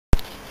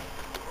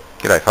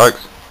G'day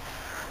folks.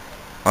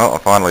 Well, I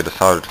finally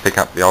decided to pick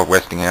up the old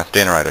Westinghouse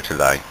generator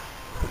today.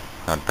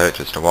 I'd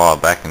purchased a while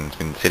back and it's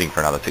been sitting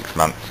for another 6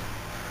 months.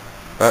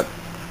 But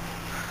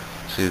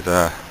she's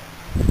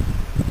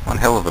one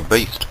hell of a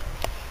beast.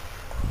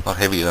 A lot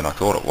heavier than I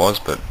thought it was,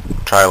 but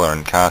trailer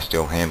and car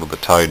still handled the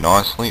tow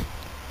nicely.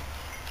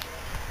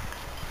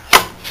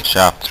 The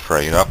shaft's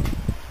freed up.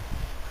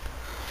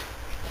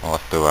 I'll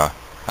have to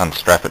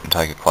unstrap it and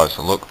take a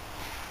closer look.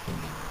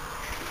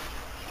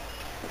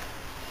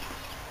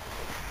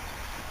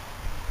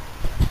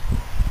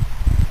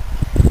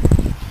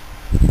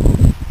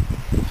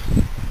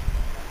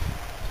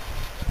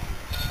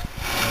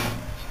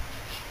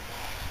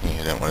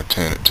 I don't want to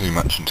turn it too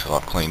much until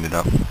I've cleaned it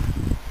up.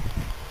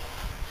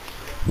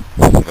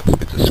 I've got some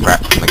bits of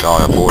scrap from the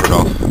guy I bought it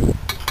off.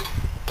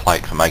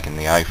 Plate for making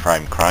the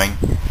A-frame crane.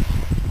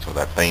 That's what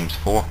that beam's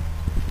for.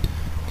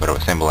 I've got to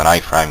assemble an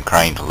A-frame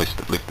crane to lift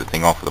the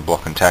thing off with a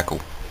block and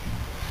tackle.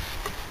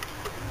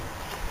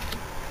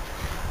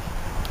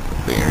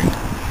 Bearing.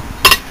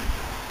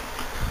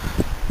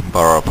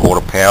 Borrow a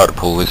porta power to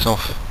pull this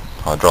off.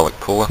 Hydraulic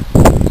puller.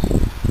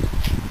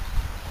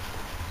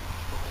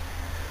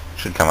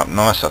 Should come up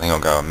nice. I think I'll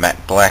go a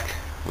matte black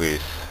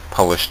with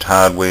polished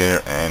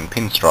hardware and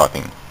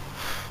pinstriping.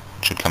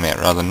 It should come out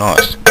rather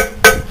nice.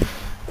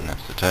 And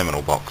that's the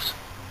terminal box.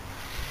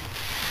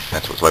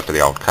 That's what's left of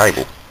the old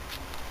cable.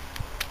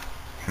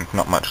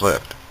 Not much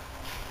left.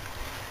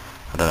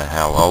 I don't know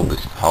how old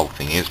this whole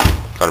thing is, but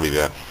it's got to be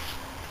about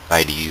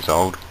 80 years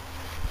old.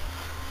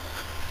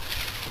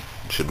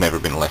 It should never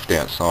have been left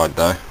outside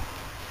though.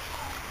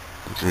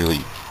 It's really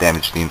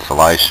damaged the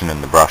insulation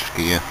and the brush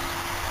gear.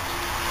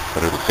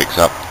 But it'll fix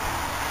up.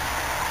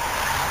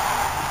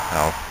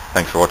 Well,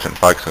 thanks for watching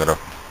folks, I've got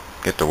to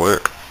get to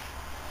work.